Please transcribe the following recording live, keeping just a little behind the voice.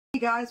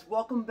guys,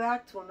 welcome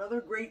back to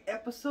another great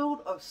episode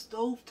of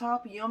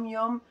Stovetop Yum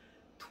Yum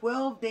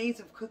 12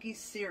 Days of Cookies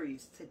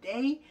series.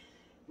 Today,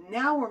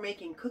 now we're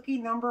making cookie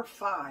number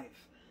 5.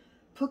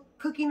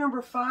 Cookie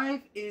number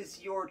 5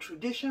 is your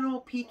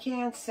traditional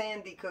pecan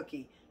sandy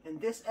cookie,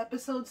 and this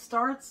episode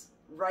starts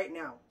right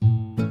now.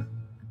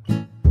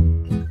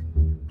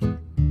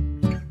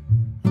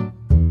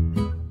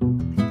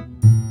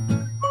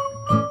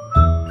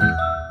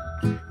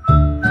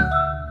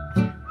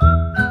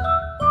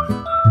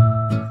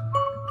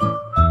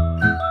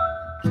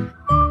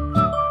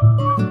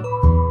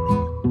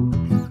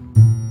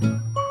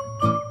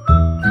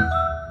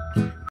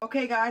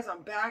 Okay guys,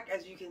 I'm back.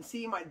 As you can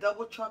see, my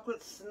double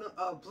chocolate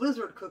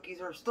blizzard cookies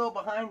are still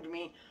behind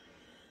me.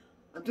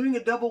 I'm doing a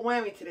double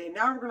whammy today.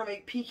 Now we're going to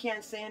make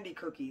pecan sandy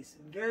cookies.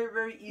 Very,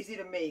 very easy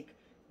to make.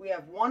 We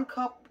have one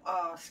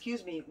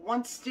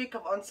stick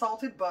of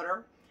unsalted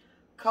butter,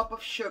 cup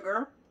of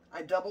sugar.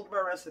 I doubled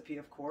my recipe,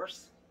 of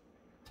course.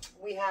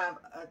 We have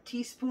a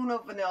teaspoon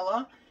of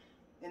vanilla,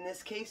 in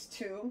this case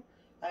 2.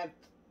 I have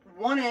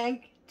 1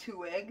 egg,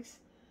 2 eggs.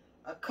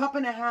 A cup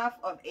and a half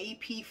of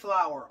AP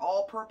flour,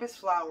 all-purpose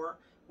flour.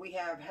 We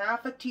have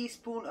half a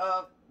teaspoon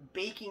of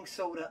baking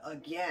soda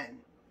again.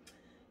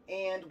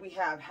 And we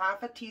have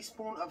half a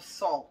teaspoon of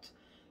salt,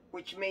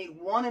 which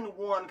made 1 and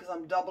 1 because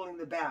I'm doubling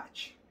the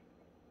batch.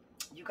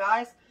 You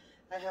guys,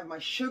 I have my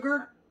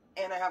sugar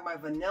and I have my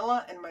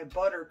vanilla and my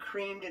butter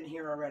creamed in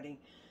here already.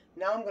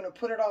 Now I'm going to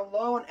put it on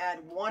low and add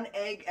 1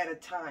 egg at a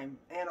time.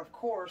 And of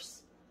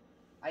course,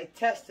 I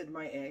tested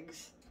my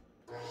eggs,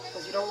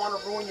 because you don't want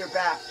to ruin your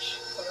batch.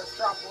 So let's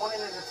drop 1 in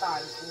at a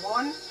time.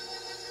 1.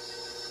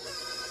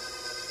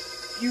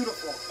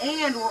 Beautiful.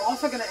 And we're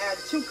also going to add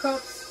 2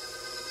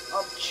 cups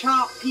of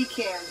chopped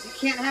pecans. You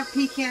can't have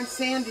pecan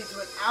sandies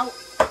without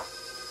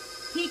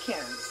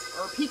pecans,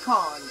 or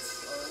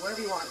pecans, or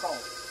whatever you want to call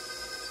it.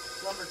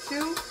 Number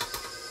 2.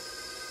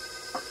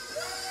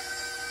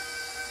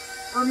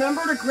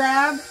 Remember to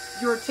grab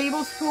your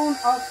tablespoon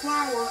of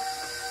flour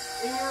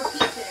in your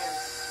pecans.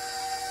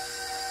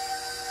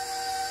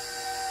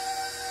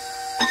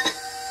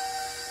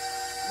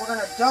 We're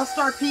going to dust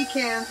our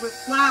pecans with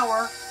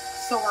flour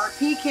so our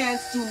pecans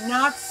do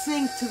not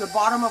sink to the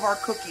bottom of our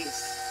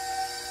cookies.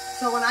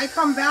 So when I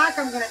come back,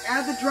 I'm going to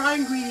add the dry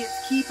ingredients.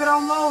 Keep it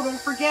on low. Don't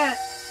forget,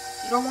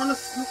 you don't want a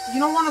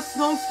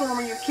snowstorm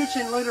in your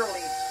kitchen,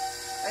 literally.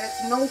 And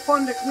it's no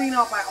fun to clean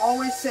up. I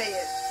always say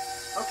it.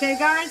 Okay,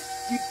 guys?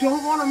 You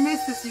don't want to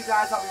miss this, you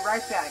guys. I'll be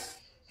right back.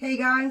 Hey,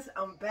 guys.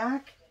 I'm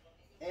back.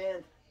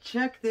 And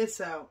check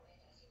this out.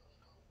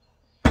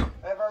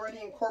 I've already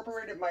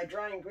incorporated my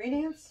dry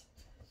ingredients.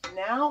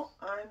 Now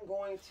I'm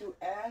going to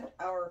add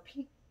our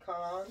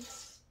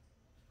pecans,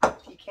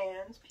 whatever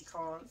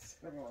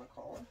you want to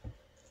call them.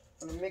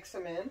 I'm going to mix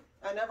them in.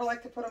 I never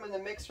like to put them in the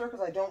mixer because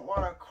I don't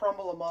want to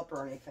crumble them up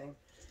or anything.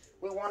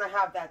 We want to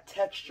have that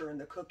texture in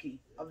the cookie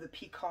of the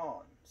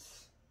pecans.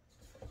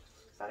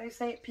 Is that how you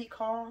say it?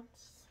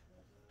 Pecans?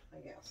 I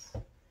guess.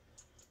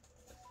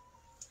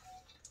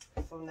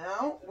 So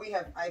now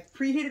I've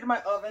preheated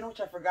my oven,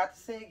 which I forgot to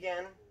say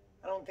again.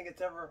 I don't think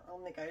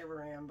I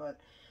ever am, but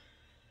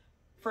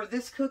for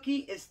this cookie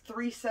is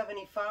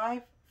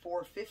 375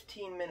 for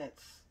 15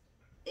 minutes.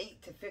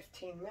 8 to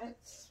 15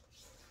 minutes.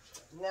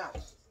 Now,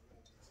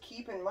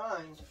 keep in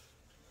mind,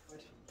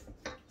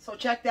 so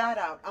check that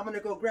out. I'm going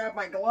to go grab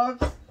my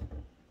gloves.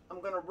 I'm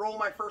going to roll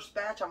my first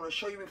batch. I'm going to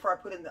show you before I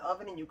put it in the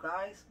oven. And you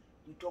guys,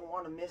 you don't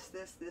want to miss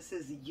this. This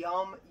is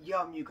yum,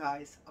 yum, you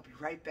guys. I'll be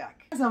right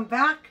back. Guys, I'm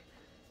back.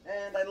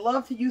 And I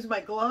love to use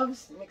my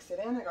gloves. Mix it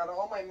in. I got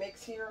all my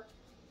mix here.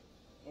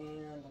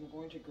 And I'm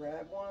going to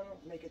grab one,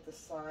 make it the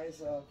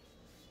size of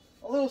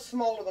a little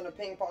smaller than a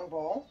ping pong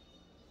ball,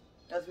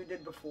 as we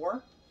did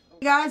before.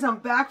 Hey guys, I'm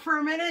back for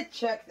a minute.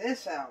 Check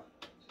this out.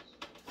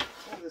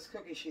 Oh, this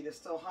cookie sheet is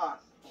still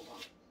hot. Hold on.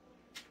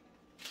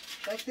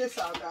 Check this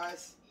out,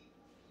 guys.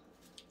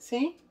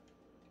 See?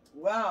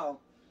 Wow.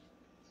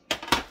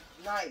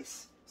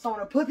 Nice. So I'm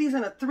going to put these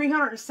in a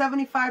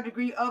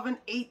 375-degree oven,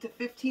 8 to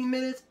 15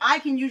 minutes. I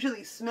can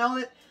usually smell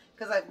it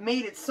because I've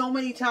made it so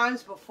many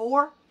times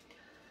before.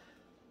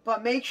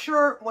 But make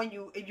sure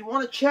if you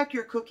want to check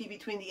your cookie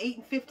between the 8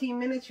 and 15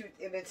 minutes,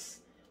 if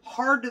it's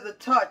hard to the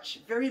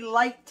touch, very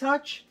light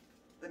touch,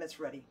 then it's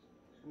ready.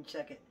 And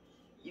check it.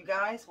 You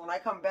guys, when I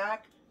come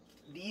back,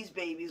 these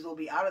babies will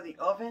be out of the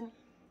oven.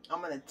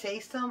 I'm going to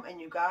taste them.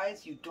 And you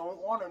guys, you don't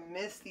want to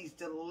miss these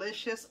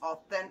delicious,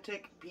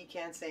 authentic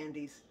pecan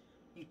sandies.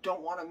 You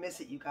don't want to miss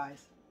it, you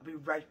guys. I'll be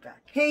right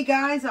back. Hey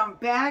guys, I'm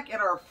back at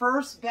our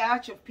first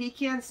batch of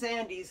pecan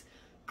sandies.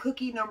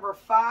 Cookie number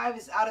 5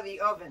 is out of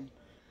the oven.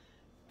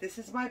 This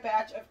is my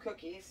batch of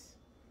cookies.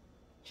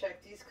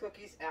 Check these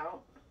cookies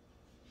out.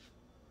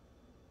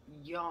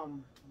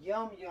 Yum,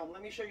 yum, yum.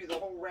 Let me show you the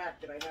whole rack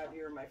that I have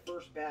here in my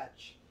first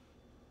batch.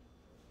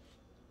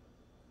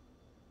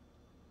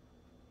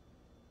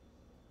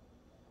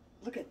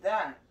 Look at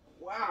that.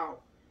 Wow.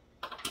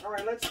 All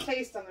right, let's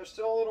taste them. They're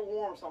still a little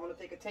warm, so I'm going to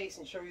take a taste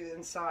and show you the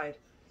inside.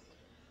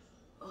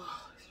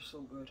 Oh, these are so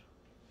good.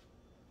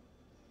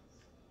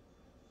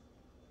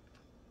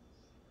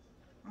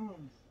 Mmm.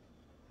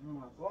 Oh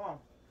my God.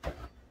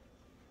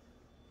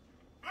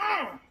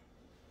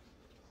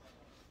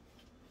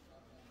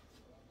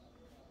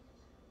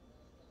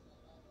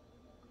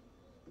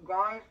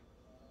 Guys,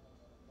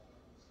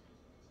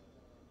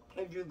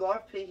 if you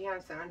love Pecan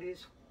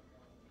Sandies,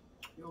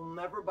 you'll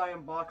never buy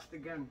them boxed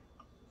again.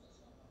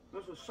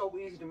 This was so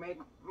easy to make.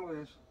 Look at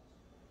this.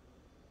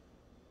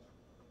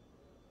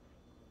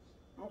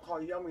 Look how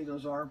yummy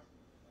those are.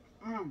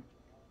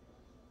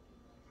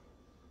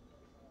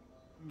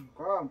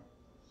 God.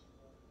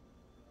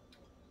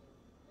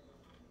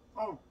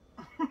 Oh.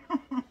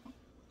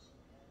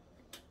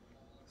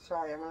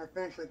 Sorry, I'm going to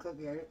finish the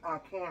cookie. I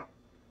can't.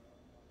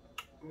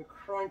 And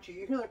crunchy.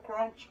 You hear the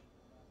crunch?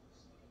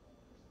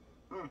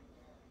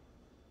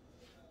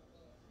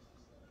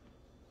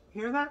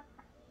 Hear that?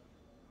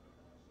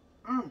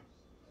 And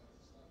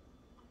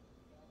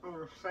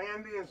they're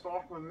sandy and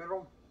soft in the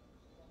middle.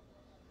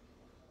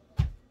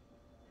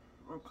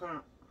 I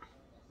can't.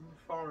 I'm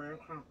sorry, I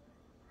can't.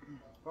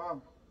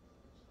 God.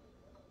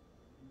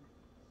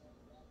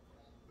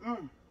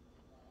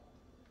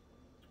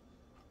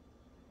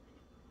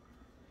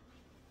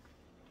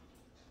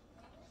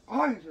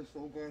 Oh, these are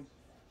so good.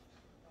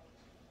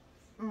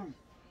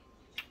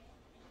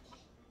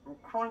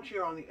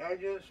 Crunchy on the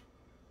edges,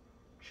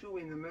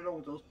 chewy in the middle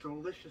with those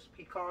delicious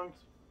pecans.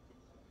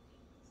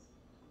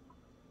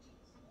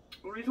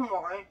 The reason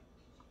why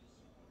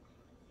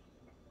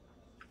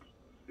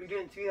you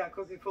didn't see that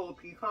cookie full of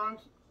pecans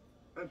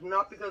is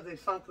not because they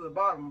sunk to the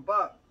bottom,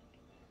 but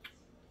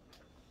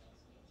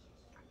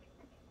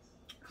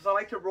because I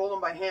like to roll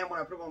them by hand when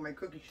I put them on my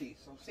cookie sheet.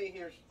 So see,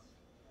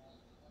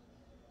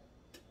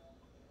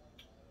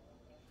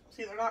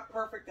 see, they're not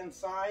perfect in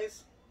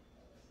size,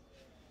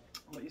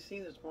 but you see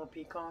there's more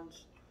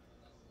pecans.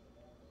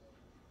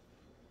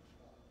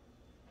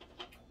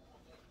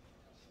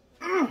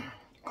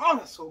 Oh,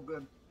 that's so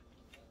good.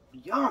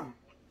 Yum.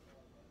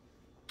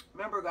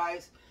 Remember,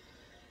 guys,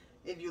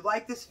 if you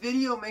like this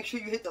video, make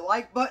sure you hit the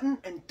like button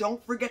and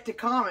don't forget to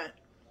comment.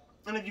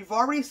 And if you've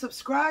already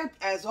subscribed,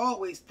 as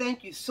always,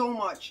 thank you so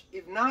much.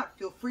 If not,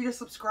 feel free to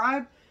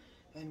subscribe.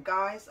 And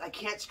guys, I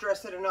can't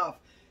stress it enough.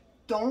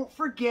 Don't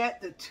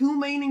forget the 2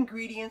 main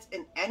ingredients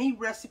in any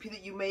recipe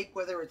that you make,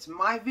 whether it's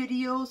my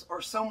videos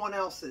or someone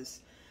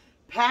else's.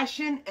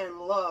 Passion and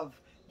love.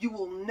 You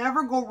will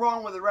never go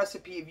wrong with a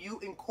recipe if you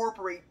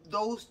incorporate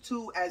those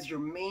 2 as your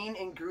main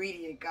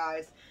ingredient,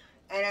 guys.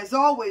 And as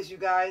always, you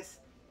guys,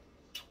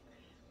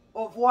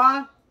 au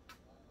revoir,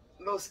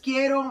 los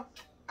quiero,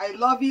 I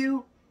love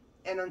you,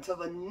 and until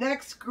the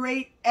next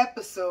great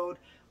episode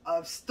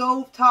of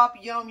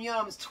Stovetop Yum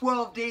Yums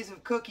 12 Days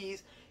of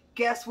Cookies,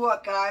 guess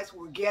what, guys?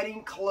 We're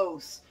getting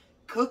close.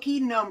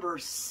 Cookie number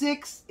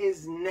 6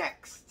 is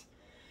next.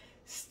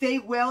 Stay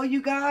well,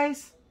 you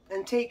guys,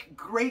 and take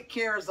great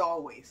care as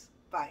always.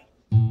 Bye.